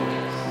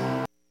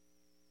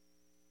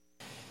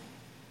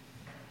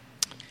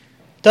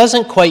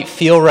Doesn't quite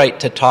feel right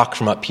to talk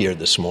from up here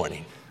this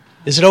morning.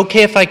 Is it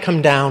okay if I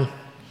come down?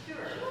 Sure.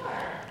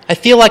 I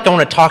feel like I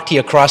want to talk to you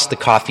across the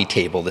coffee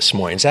table this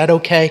morning. Is that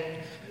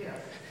okay? Yeah.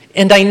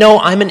 And I know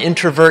I'm an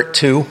introvert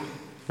too,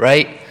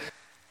 right?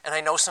 And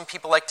I know some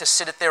people like to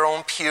sit at their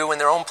own pew in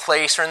their own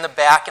place or in the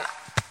back, and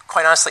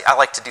quite honestly, I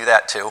like to do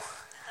that too.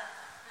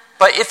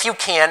 But if you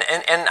can,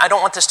 and I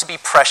don't want this to be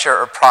pressure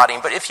or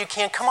prodding, but if you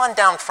can, come on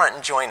down front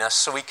and join us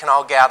so we can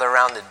all gather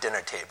around the dinner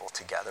table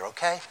together,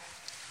 okay?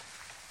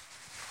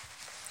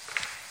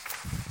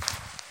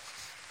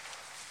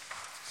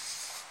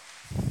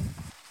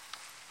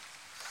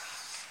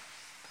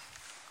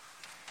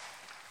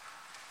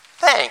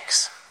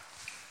 Thanks.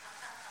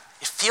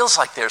 It feels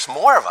like there's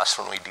more of us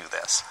when we do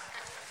this.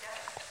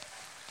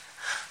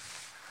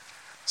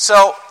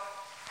 So,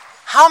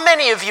 how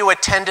many of you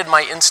attended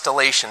my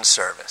installation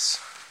service?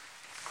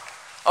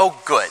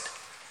 Oh, good.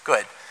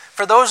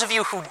 For those of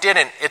you who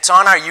didn't, it's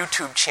on our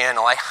YouTube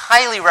channel. I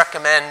highly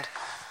recommend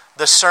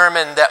the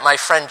sermon that my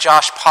friend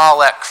Josh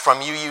Pollack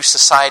from UU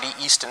Society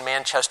East in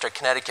Manchester,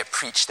 Connecticut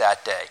preached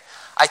that day.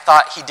 I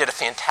thought he did a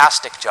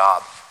fantastic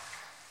job.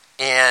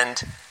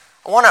 And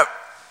I want to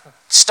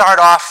start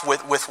off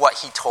with what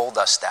he told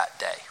us that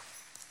day.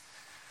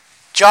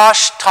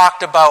 Josh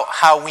talked about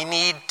how we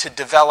need to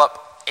develop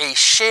a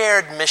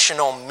shared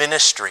missional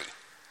ministry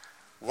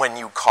when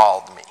you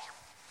called me.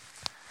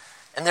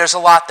 And there's a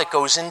lot that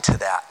goes into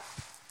that.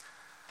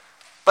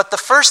 But the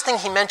first thing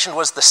he mentioned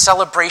was the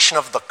celebration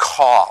of the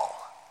call,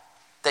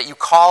 that you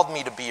called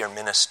me to be your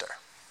minister.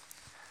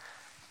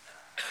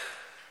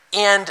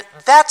 And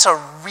that's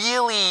a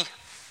really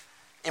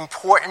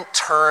important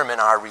term in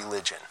our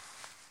religion.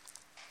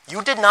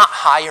 You did not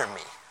hire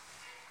me.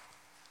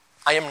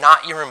 I am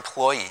not your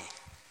employee.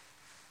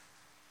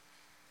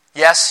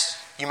 Yes,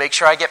 you make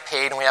sure I get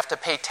paid, and we have to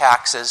pay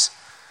taxes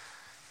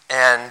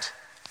and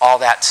all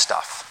that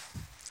stuff.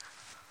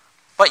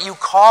 But you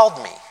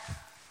called me.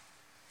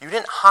 You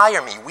didn't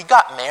hire me. We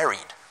got married.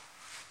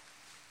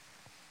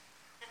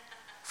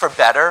 For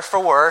better, for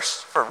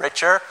worse, for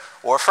richer,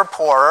 or for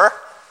poorer,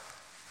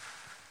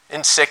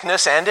 in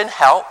sickness and in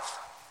health,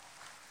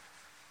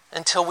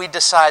 until we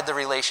decide the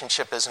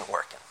relationship isn't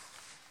working.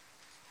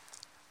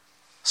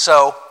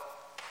 So,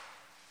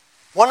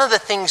 one of the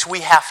things we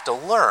have to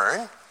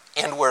learn,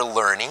 and we're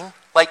learning,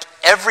 like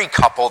every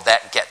couple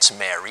that gets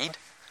married,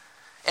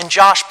 and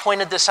Josh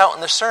pointed this out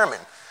in the sermon,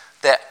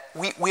 that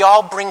we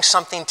all bring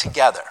something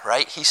together,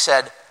 right? He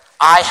said,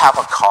 I have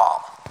a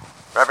call.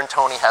 Reverend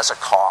Tony has a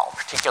call, a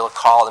particular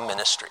call to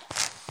ministry.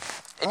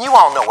 And you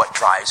all know what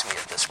drives me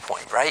at this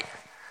point, right?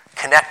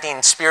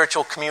 Connecting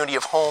spiritual community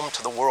of home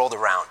to the world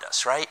around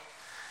us, right?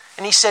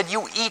 And he said,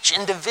 you each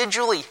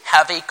individually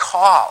have a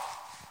call.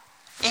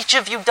 Each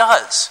of you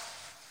does.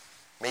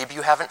 Maybe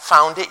you haven't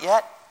found it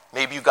yet.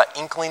 Maybe you got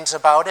inklings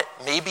about it.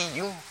 Maybe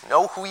you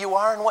know who you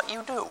are and what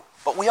you do.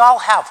 But we all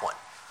have one.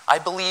 I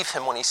believe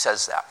him when he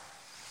says that.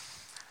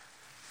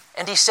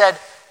 And he said,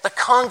 the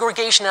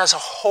congregation as a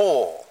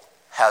whole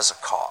has a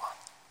call.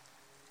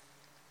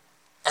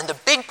 And the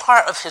big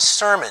part of his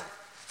sermon,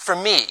 for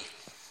me,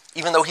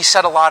 even though he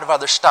said a lot of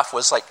other stuff,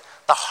 was like,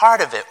 the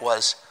heart of it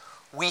was,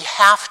 we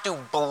have to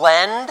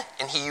blend,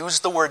 and he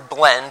used the word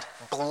blend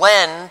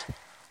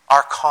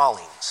our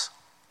callings.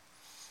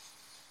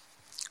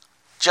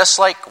 Just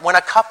like when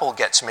a couple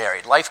gets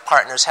married, life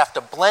partners have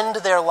to blend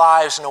their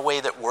lives in a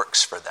way that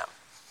works for them.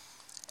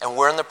 And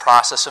we're in the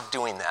process of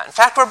doing that. In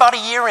fact, we're about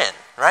a year in,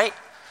 right?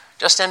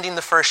 Just ending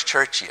the first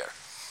church year.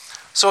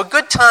 So a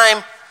good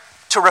time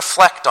to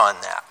reflect on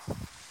that.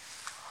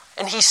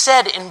 And he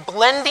said, in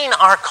blending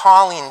our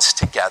callings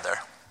together,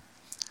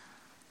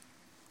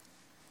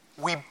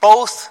 we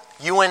both,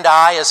 you and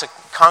I as a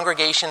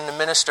congregation and a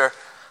minister,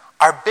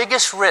 our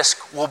biggest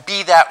risk will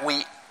be that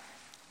we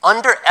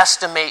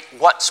underestimate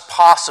what's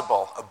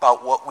possible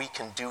about what we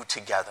can do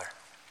together.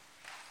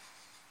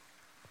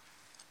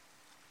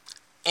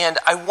 And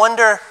I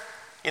wonder,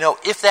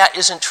 if that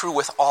isn't true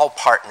with all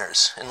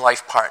partners and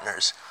life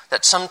partners,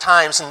 that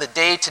sometimes in the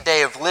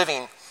day-to-day of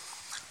living,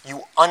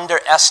 you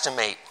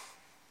underestimate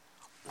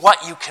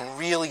what you can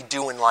really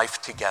do in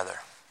life together.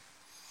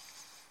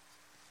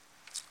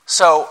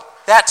 So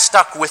that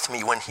stuck with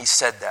me when he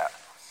said that.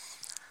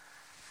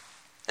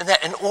 And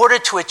that in order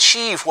to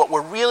achieve what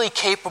we're really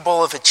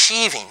capable of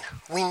achieving,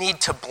 we need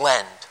to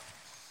blend.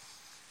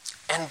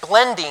 And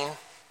blending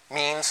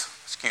means,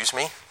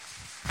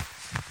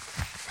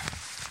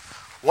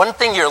 one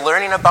thing you're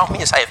learning about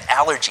me is I have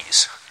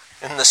allergies.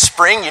 In the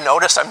spring, you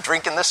notice I'm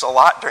drinking this a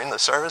lot during the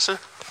services.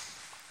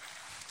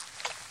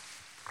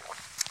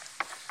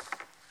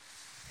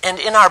 And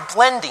in our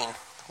blending,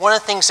 one of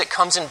the things that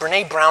comes in,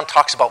 Brene Brown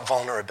talks about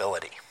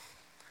vulnerability.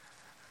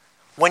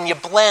 When you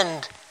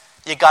blend,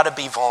 you got to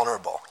be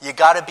vulnerable. You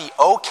got to be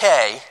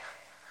okay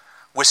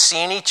with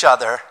seeing each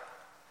other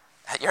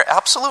at your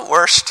absolute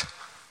worst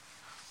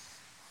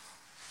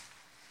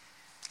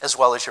as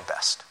well as your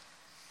best.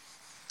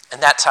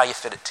 And that's how you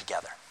fit it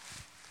together.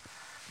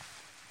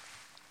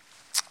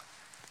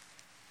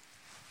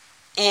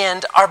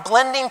 And our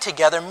blending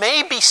together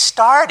may be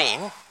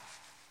starting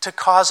to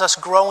cause us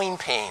growing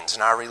pains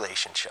in our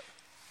relationship.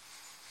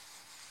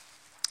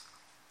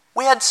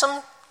 We had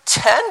some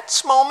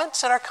tense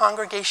moments at our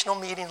congregational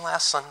meeting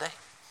last Sunday.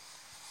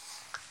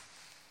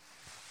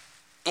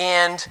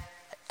 And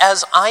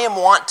as I am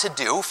wont to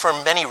do for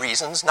many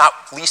reasons, not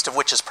least of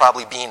which is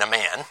probably being a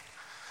man,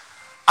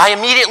 I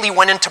immediately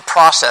went into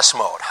process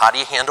mode. How do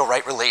you handle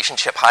right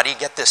relationship? How do you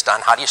get this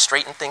done? How do you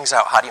straighten things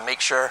out? How do you make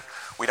sure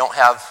we don't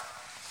have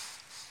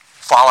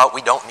fallout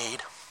we don't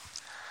need?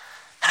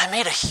 And I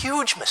made a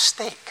huge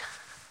mistake.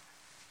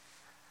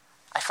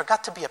 I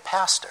forgot to be a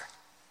pastor.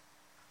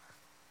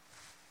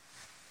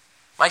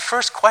 My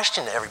first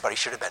question to everybody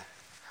should have been,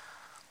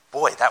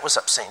 boy, that was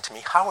upsetting to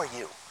me. How are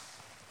you?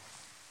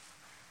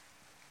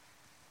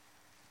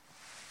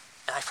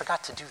 And I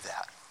forgot to do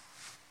that.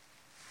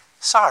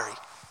 Sorry.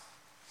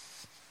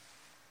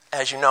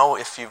 As you know,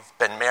 if you've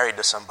been married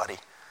to somebody,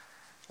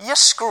 you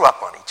screw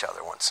up on each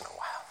other once in a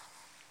while.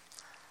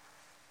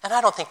 And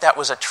I don't think that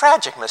was a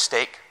tragic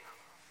mistake,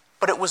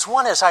 but it was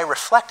one as I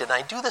reflected, and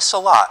I do this a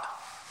lot.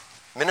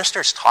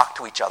 Ministers talk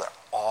to each other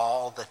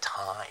all the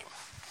time.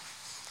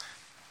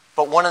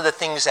 But one of the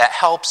things that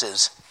helps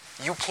is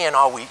you can't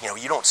always,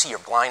 you don't see your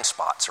blind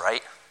spots,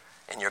 right?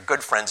 And your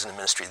good friends in the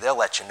ministry, they'll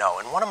let you know.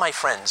 And one of my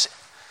friends,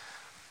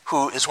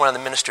 who is one of the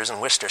ministers in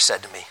Worcester,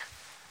 said to me,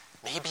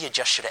 maybe you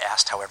just should have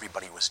asked how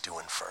everybody was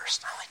doing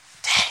first. I'm like,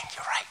 dang,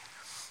 you're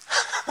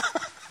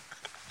right.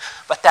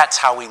 But that's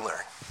how we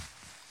learn.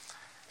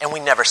 And we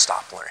never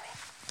stop learning.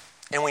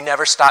 And we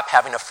never stop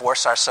having to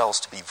force ourselves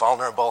to be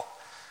vulnerable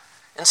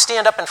and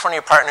stand up in front of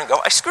your partner and go,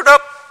 I screwed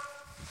up.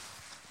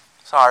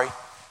 Sorry.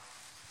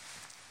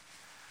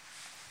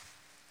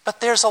 But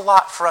there's a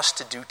lot for us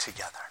to do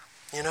together,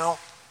 you know?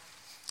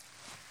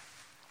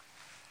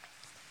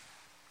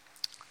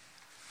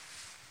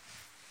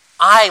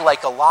 I,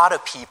 like a lot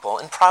of people,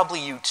 and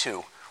probably you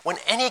too, when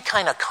any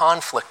kind of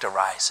conflict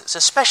arises,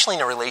 especially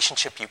in a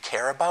relationship you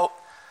care about,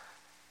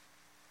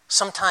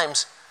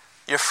 sometimes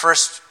your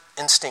first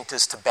instinct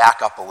is to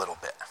back up a little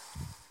bit.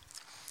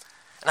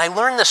 And I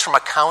learned this from a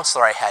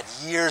counselor I had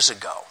years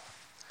ago,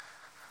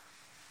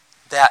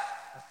 that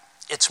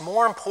it's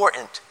more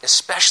important,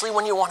 especially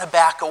when you want to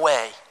back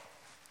away,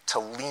 to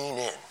lean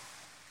in,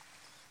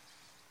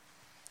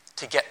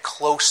 to get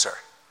closer,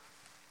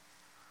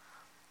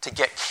 to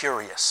get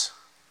curious.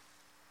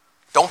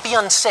 Don't be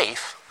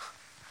unsafe,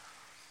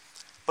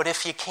 but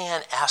if you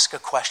can, ask a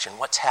question.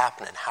 What's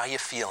happening? How you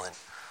feeling?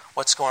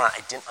 What's going on? I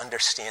didn't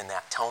understand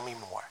that. Tell me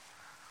more.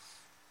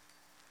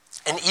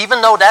 And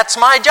even though that's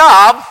my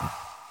job,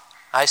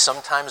 I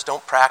sometimes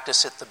don't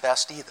practice it the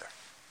best either.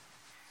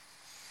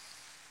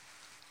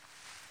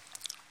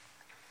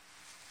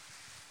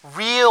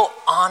 Real,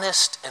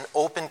 honest, and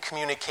open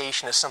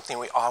communication is something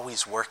we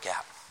always work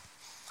at.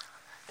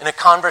 In a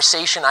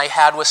conversation I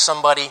had with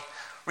somebody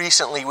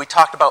recently, we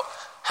talked about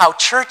how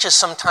churches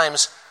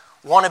sometimes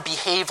want to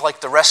behave like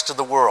the rest of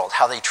the world,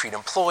 how they treat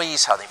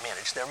employees, how they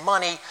manage their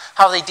money,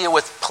 how they deal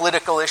with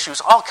political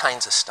issues, all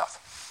kinds of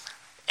stuff.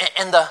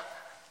 And the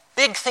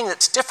big thing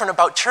that's different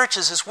about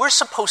churches is we're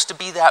supposed to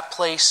be that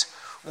place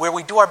where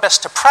we do our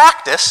best to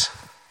practice,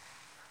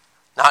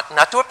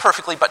 not do it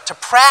perfectly, but to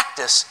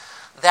practice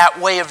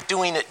that way of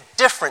doing it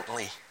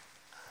differently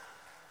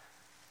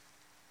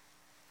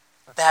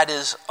that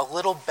is a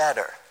little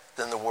better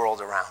than the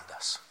world around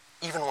us,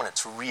 even when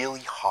it's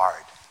really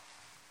hard.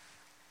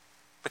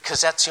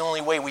 Because that's the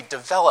only way we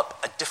develop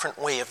a different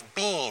way of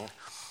being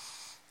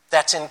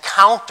that's in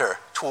counter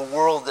to a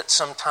world that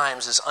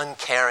sometimes is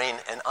uncaring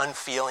and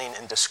unfeeling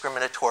and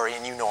discriminatory,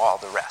 and you know all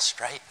the rest,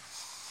 right?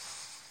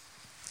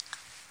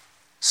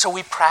 So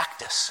we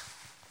practice.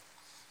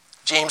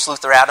 James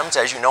Luther Adams,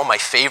 as you know, my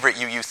favorite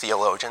UU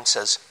theologian,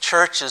 says,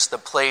 church is the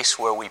place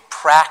where we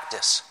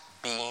practice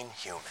being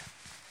human.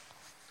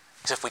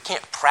 Because if we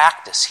can't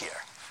practice here,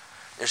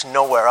 there's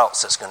nowhere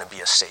else that's going to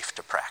be as safe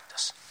to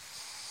practice.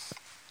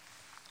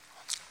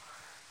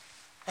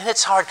 And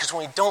it's hard because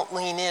when we don't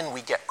lean in,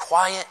 we get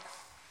quiet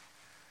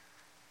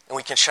and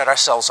we can shut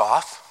ourselves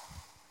off.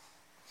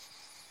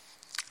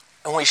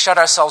 And when we shut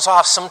ourselves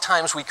off,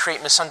 sometimes we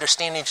create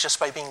misunderstandings just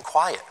by being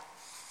quiet.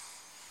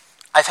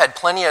 I've had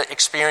plenty of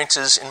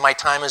experiences in my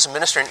time as a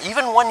minister, and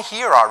even one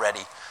here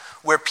already,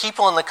 where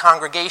people in the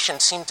congregation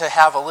seem to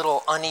have a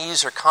little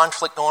unease or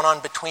conflict going on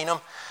between them.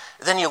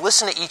 Then you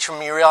listen to each of them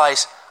and you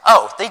realize,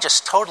 oh, they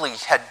just totally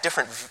had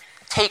different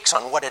takes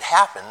on what had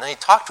happened. And they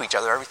talk to each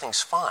other,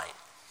 everything's fine.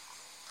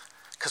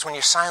 Because when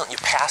you're silent, you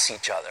pass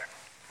each other.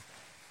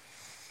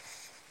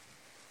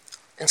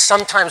 And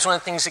sometimes one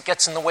of the things that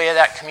gets in the way of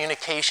that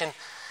communication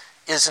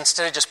is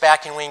instead of just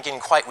backing away and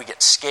getting quiet, we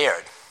get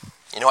scared.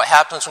 You know what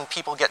happens when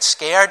people get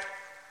scared?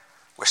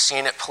 We're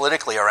seeing it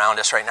politically around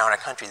us right now in our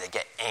country. They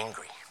get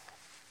angry.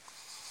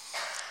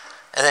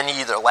 And then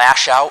you either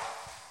lash out,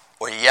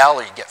 or you yell,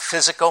 or you get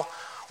physical,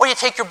 or you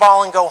take your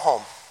ball and go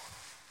home.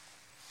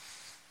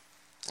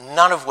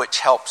 None of which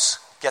helps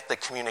get the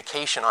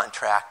communication on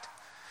track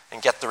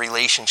and get the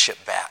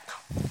relationship back.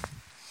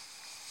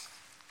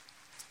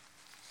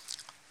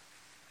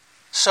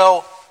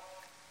 So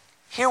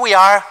here we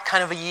are,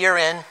 kind of a year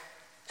in,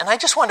 And I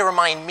just want to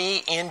remind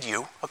me and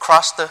you,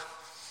 across the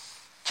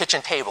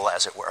kitchen table,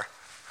 as it were,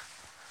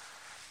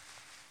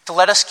 to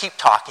let us keep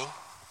talking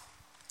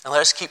and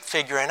let us keep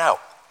figuring out.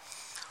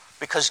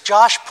 Because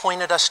Josh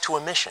pointed us to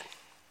a mission,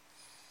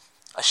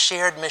 a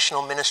shared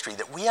missional ministry,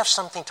 that we have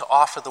something to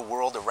offer the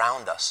world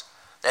around us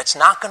that's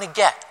not going to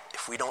get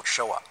if we don't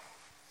show up.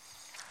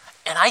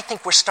 And I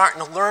think we're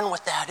starting to learn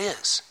what that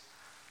is.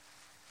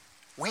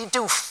 We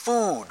do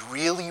food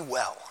really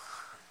well.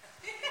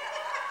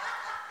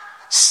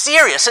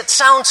 Serious, it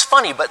sounds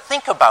funny, but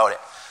think about it.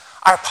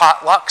 Our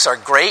potlucks are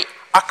great.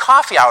 Our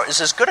coffee hour is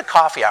as good a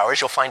coffee hour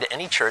as you'll find at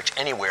any church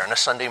anywhere on a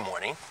Sunday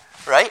morning,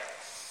 right?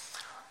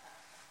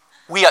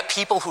 We got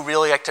people who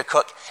really like to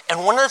cook.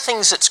 And one of the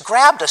things that's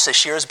grabbed us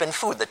this year has been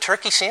food. The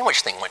turkey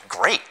sandwich thing went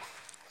great.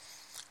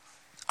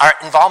 Our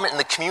involvement in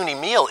the community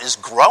meal is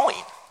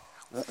growing.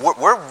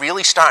 We're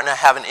really starting to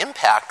have an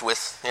impact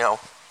with,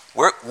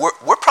 we're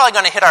probably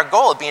going to hit our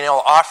goal of being able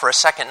to offer a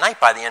second night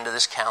by the end of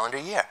this calendar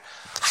year.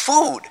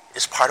 Food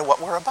is part of what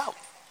we're about.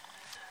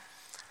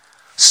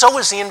 So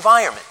is the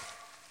environment.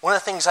 One of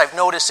the things I've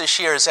noticed this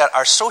year is that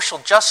our social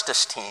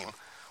justice team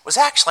was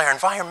actually our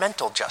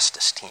environmental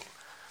justice team.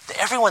 That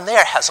everyone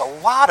there has a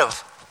lot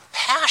of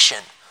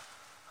passion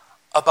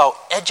about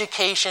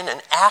education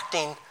and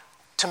acting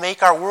to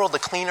make our world a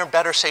cleaner,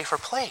 better, safer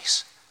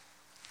place.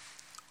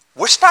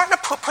 We're starting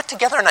to put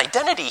together an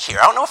identity here.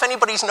 I don't know if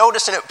anybody's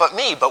noticing it but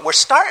me, but we're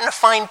starting to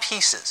find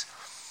pieces.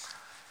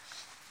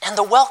 And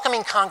the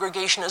welcoming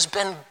congregation has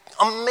been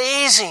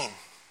amazing.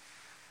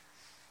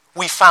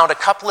 We found a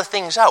couple of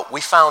things out.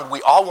 We found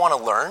we all want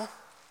to learn.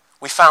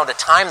 We found a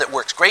time that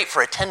works great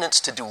for attendance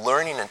to do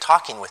learning and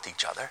talking with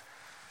each other.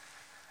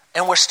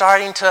 And we're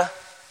starting to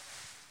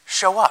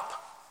show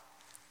up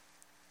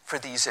for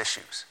these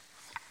issues.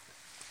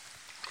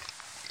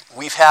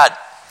 We've had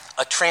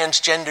a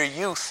transgender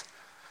youth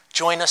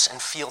join us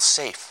and feel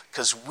safe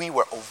because we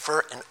were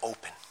overt and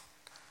open.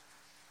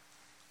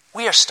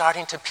 We are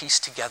starting to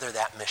piece together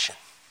that mission,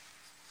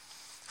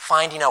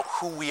 finding out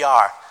who we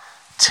are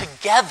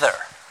together,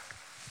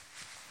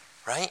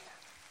 right?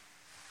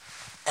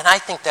 And I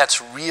think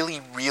that's really,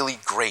 really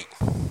great.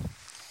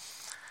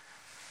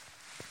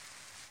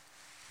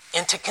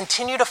 And to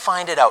continue to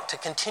find it out, to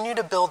continue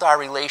to build our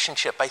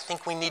relationship, I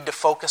think we need to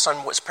focus on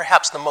what's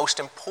perhaps the most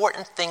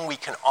important thing we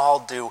can all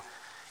do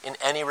in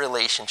any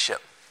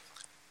relationship.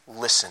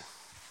 Listen.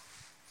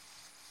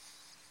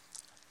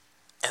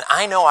 And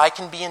I know I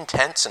can be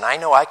intense, and I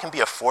know I can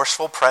be a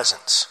forceful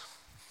presence.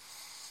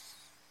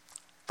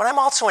 But I'm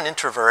also an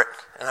introvert,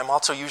 and I'm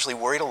also usually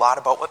worried a lot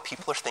about what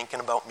people are thinking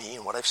about me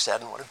and what I've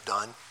said and what I've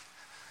done.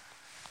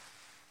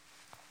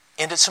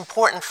 And it's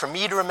important for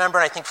me to remember,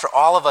 and I think for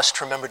all of us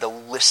to remember, to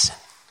listen.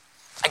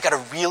 I got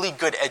a really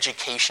good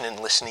education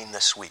in listening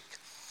this week.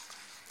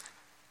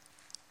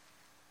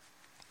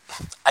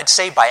 I'd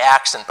say by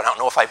accident, but I don't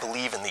know if I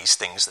believe in these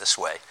things this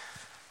way.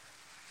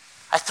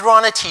 I threw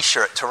on a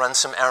t-shirt to run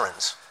some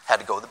errands. Had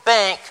to go to the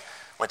bank,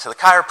 went to the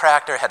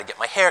chiropractor, had to get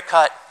my hair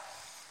cut.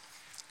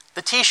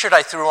 The t-shirt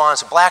I threw on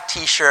is a black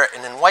t-shirt,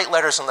 and in white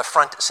letters on the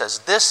front it says,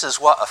 "This is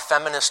what a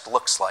feminist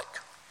looks like."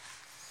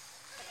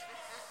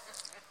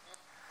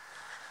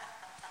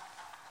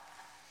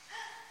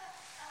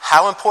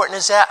 How important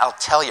is that? I'll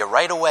tell you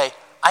right away.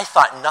 I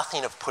thought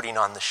nothing of putting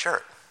on the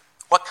shirt.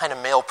 What kind of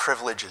male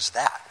privilege is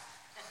that?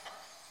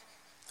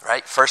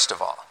 Right, first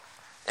of all.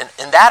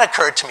 And that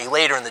occurred to me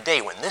later in the day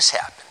when this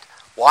happened.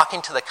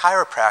 Walking to the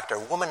chiropractor, a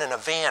woman in a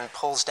van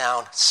pulls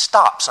down,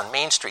 stops on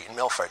Main Street in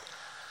Milford.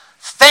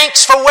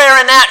 "Thanks for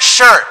wearing that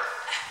shirt."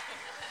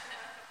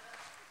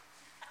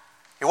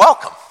 You're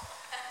welcome.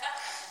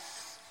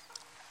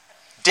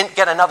 Didn't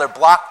get another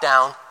block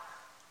down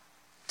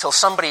till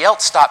somebody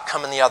else stopped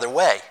coming the other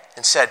way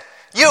and said,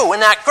 "You in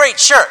that great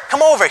shirt,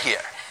 come over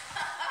here."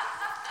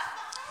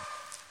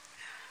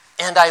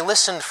 And I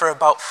listened for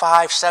about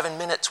 5-7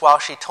 minutes while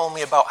she told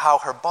me about how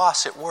her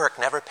boss at work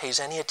never pays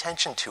any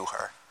attention to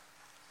her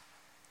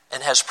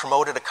and has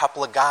promoted a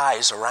couple of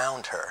guys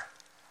around her.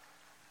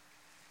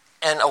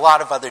 And a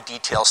lot of other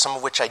details, some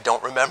of which I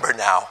don't remember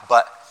now,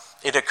 but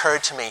it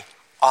occurred to me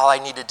all I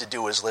needed to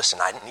do was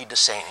listen. I didn't need to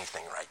say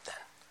anything right then.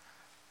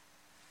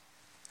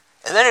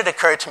 And then it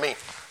occurred to me,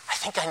 I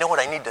think I know what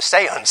I need to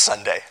say on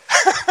Sunday.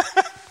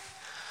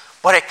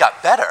 But it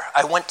got better.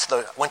 I went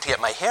to get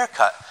my hair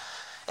cut.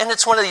 And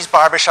it's one of these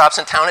barbershops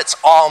in town. It's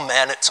all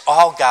men. It's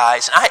all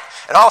guys.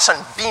 And all of a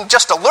sudden, being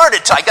just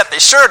alerted to I got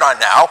this shirt on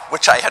now,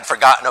 which I had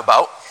forgotten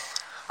about,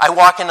 I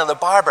walk into the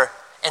barber,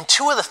 and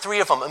 2 of the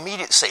 3 of them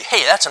immediately say,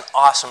 "Hey, that's an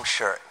awesome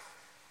shirt."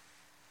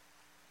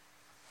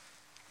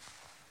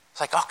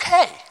 It's like,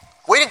 okay,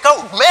 way to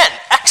go, men,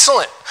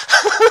 excellent.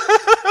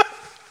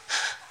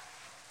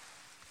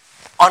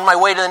 On my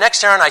way to the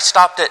next errand, I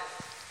stopped at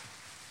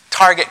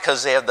Target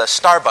because they have the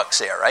Starbucks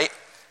there, right?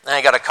 And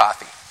I got a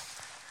coffee.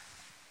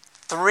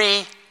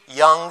 3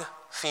 young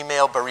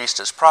female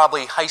baristas,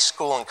 probably high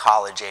school and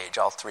college age,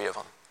 all 3 of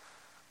them.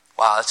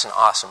 Wow, that's an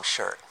awesome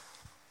shirt.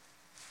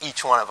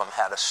 Each one of them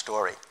had a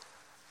story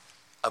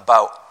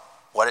about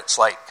what it's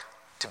like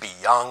to be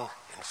young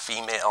and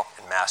female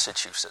in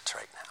Massachusetts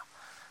right now.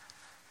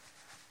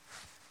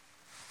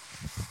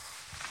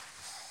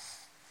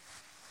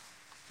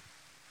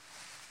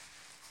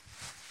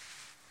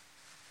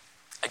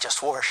 I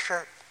just wore a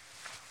shirt.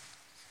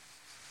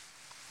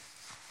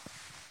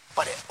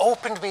 But it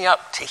opened me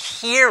up to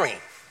hearing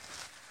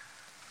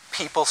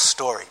people's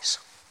stories.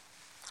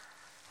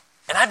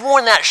 And I'd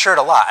worn that shirt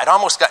a lot. I'd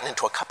almost gotten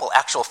into a couple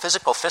actual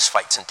physical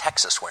fistfights in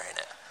Texas wearing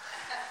it.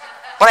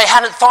 But I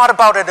hadn't thought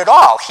about it at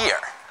all here.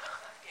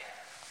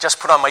 Just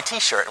put on my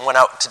t-shirt and went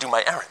out to do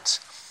my errands.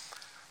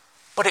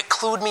 But it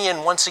clued me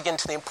in once again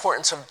to the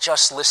importance of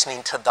just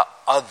listening to the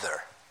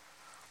other,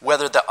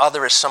 whether the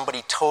other is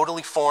somebody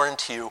totally foreign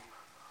to you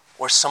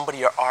or somebody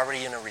you're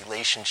already in a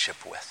relationship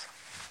with.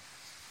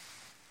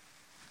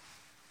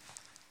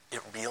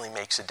 It really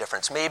makes a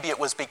difference. Maybe it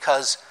was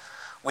because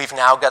we've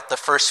now got the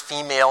first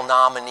female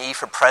nominee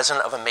for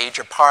president of a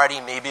major party.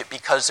 Maybe it's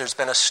because there's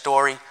been a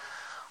story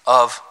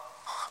of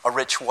a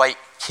rich white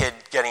kid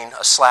getting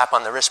a slap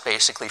on the wrist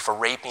basically for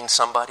raping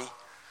somebody.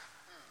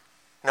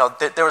 You know,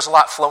 there was a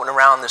lot floating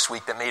around this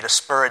week that may have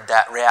spurred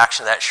that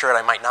reaction, that shirt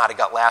I might not have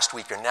got last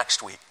week or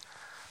next week.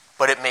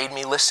 But it made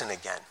me listen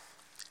again.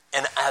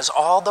 And as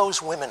all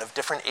those women of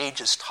different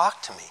ages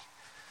talked to me,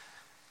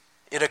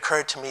 it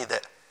occurred to me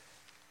that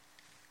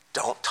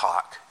don't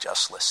talk,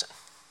 just listen.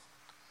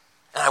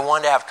 And I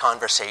wanted to have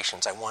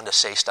conversations. I wanted to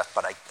say stuff,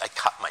 but I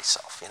cut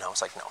myself. I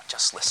was like, no,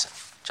 just listen.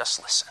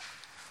 Just listen.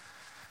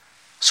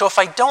 So if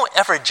I don't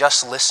ever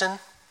just listen,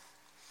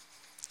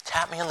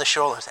 tap me on the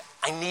shoulder and say,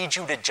 I need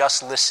you to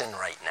just listen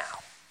right now.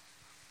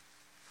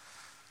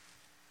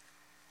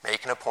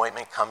 Make an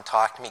appointment, come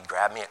talk to me,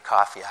 grab me at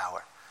coffee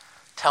hour.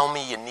 Tell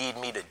me you need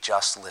me to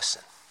just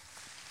listen.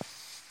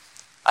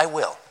 I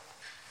will.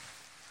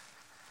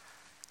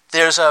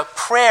 There's a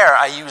prayer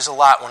I use a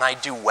lot when I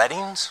do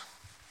weddings,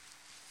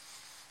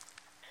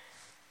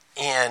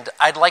 and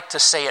I'd like to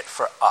say it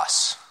for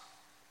us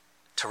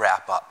to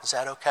wrap up. Is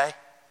that okay?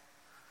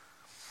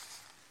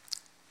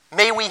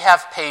 May we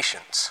have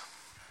patience,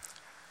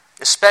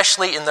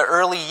 especially in the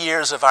early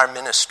years of our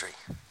ministry,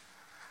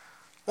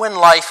 when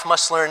life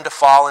must learn to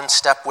fall in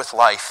step with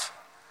life,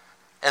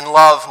 and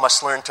love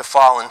must learn to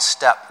fall in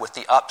step with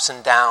the ups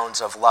and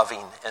downs of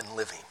loving and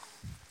living.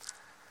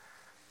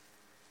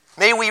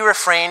 May we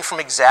refrain from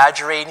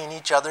exaggerating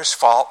each other's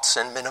faults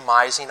and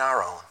minimizing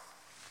our own.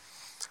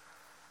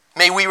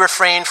 May we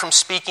refrain from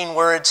speaking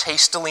words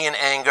hastily in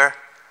anger,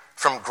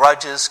 from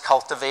grudges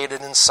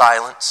cultivated in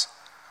silence,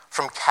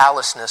 from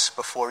callousness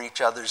before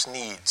each other's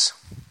needs.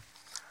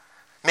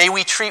 May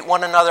we treat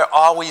one another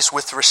always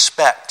with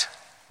respect,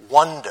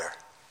 wonder,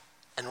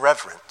 and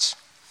reverence.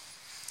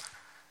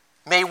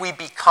 May we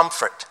be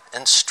comfort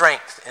and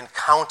strength and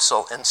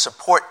counsel and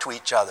support to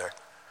each other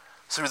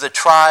through the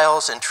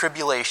trials and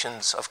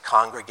tribulations of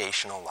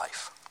congregational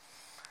life,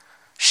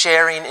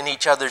 sharing in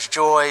each other's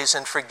joys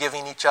and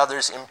forgiving each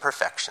other's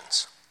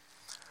imperfections.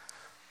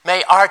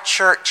 May our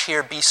church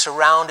here be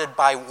surrounded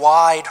by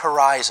wide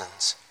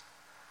horizons.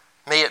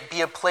 May it be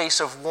a place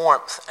of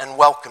warmth and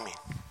welcoming,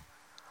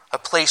 a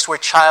place where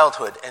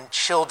childhood and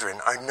children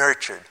are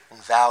nurtured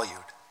and valued.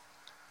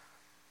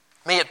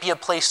 May it be a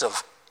place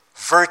of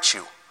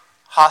virtue,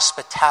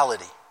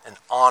 hospitality, and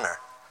honor.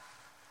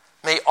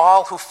 May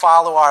all who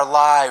follow our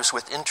lives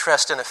with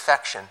interest and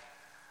affection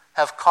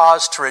have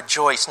cause to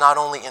rejoice not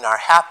only in our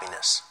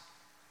happiness,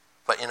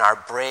 but in our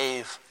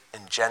brave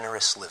and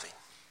generous living.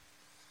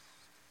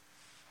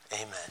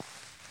 Amen.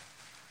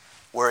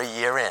 We're a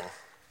year in.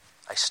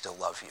 I still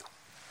love you.